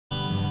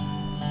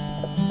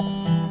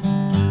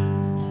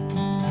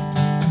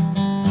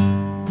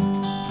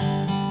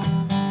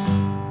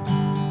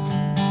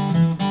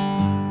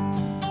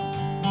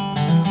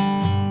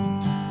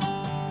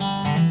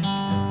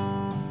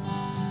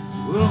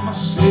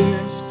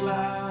Finish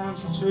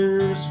climbs his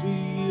Ferris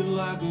wheel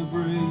like a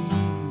brave,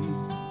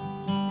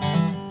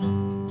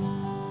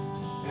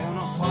 and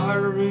a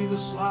fiery the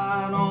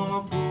slide on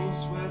a poor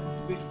sweat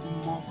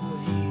victim of the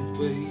heat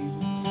wave.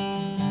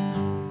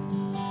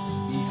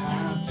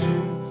 Behind a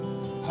tent,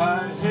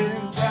 hide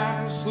him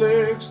tying his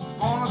legs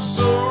on a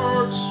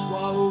search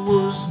while the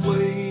worst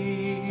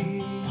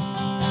play.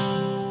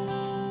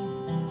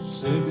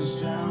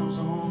 Circus towns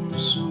on the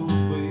short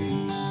way.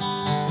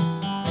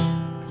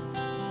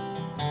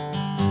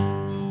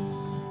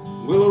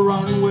 Well, a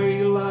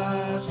runway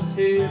lies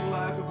ahead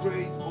like a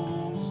great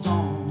old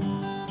storm.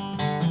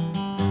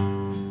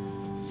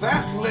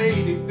 Fat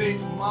lady,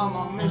 big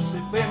mama, Missy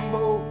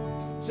Bimbo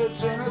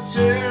sits in a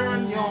chair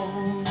and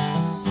yawns.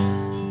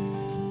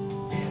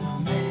 And a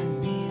man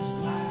beast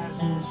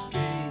lies in his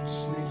cage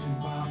sniffing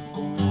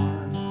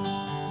popcorn.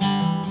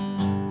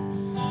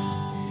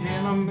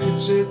 And a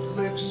midget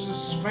licks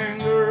his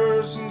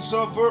fingers and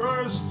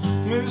suffers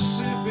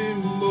Missy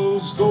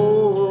Bimbo's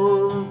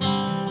gore.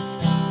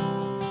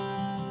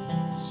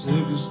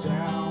 Circus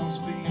towns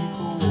being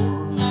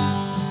born.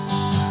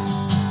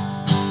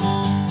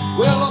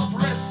 Well, a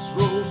press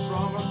rolls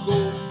from a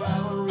gold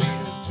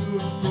ballerina to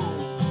and fro,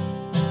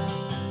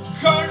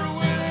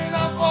 cartwheeling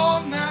up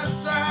on that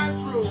side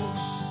road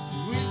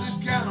with the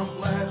cannon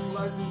blast,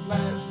 lightning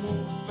blast,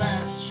 move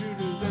fast,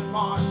 shooter than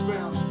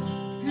marksman.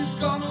 He's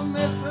gonna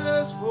miss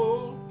us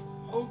full.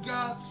 Oh,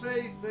 God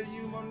save the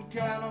human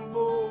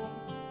cannonball.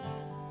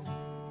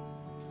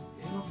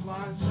 In a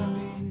flying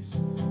Saminis,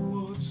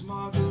 what's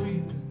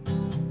Margarita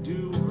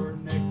do her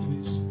neck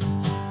twist?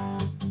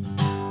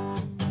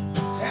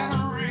 And a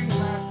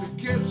ringmaster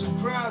gets a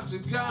crowd to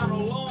count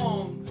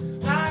along.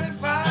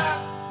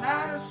 95,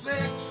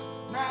 96,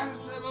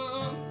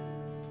 97.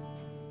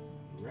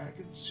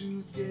 Racket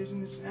suitcase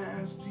in his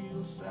hand, steal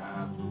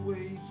aside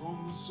away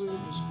from the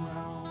circus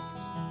ground.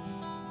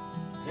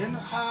 And the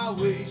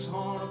highways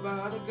haunted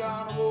by the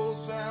carnival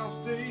sounds,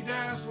 they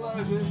dance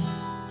like a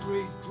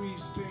great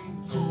grease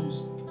paint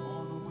ghost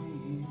on the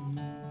wind.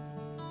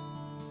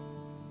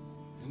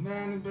 A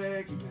man in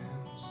baggy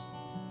pants,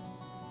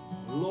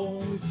 a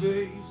lonely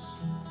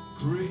face,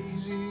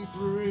 crazy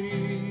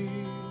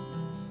breeze,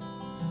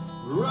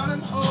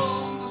 running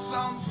home to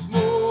some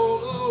small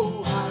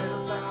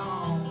Ohio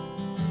town.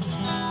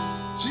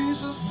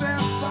 Jesus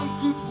sent some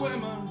good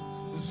women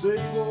to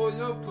save all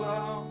your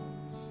clowns.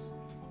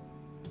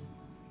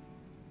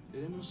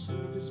 And the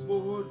circus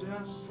boy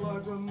dances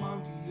like a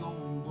monkey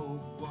on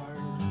barbed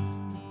wire.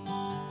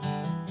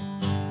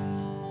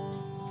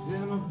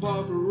 And a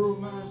barber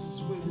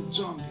romances with a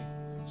junkie,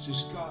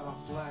 she's got a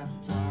flat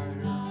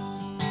tire.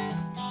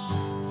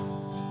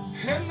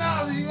 And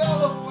now the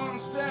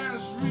elephants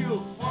dance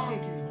real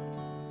funky,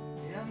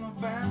 and the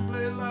band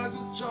play like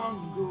a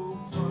jungle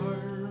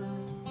fire.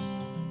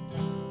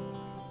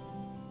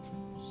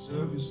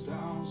 Circus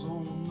towns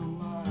on the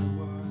live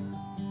wire.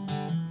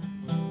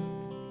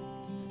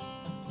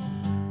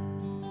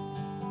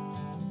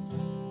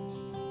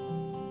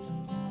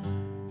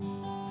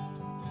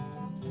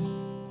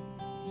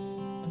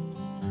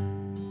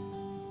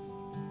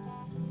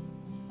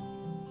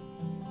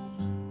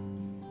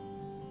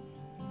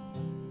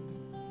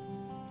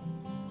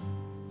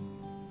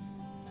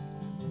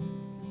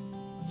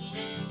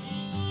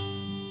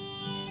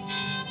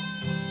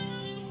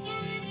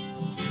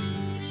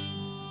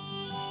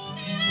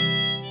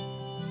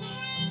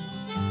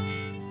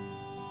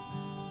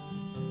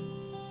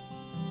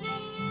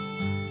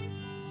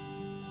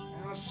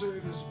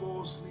 Circus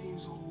boss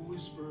leans over,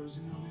 whispers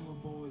in the little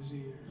boy's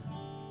ear.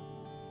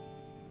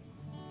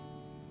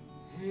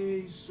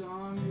 Hey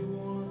son, you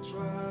wanna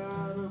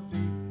try the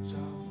big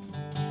top?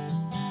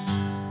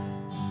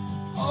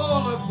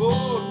 All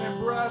aboard,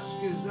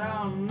 Nebraska's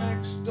our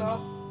next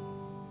stop.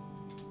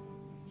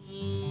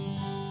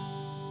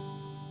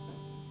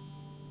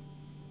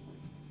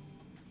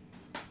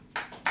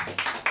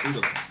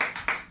 Kiitos.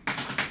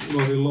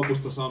 Unohdin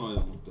lopusta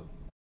sanoja, mutta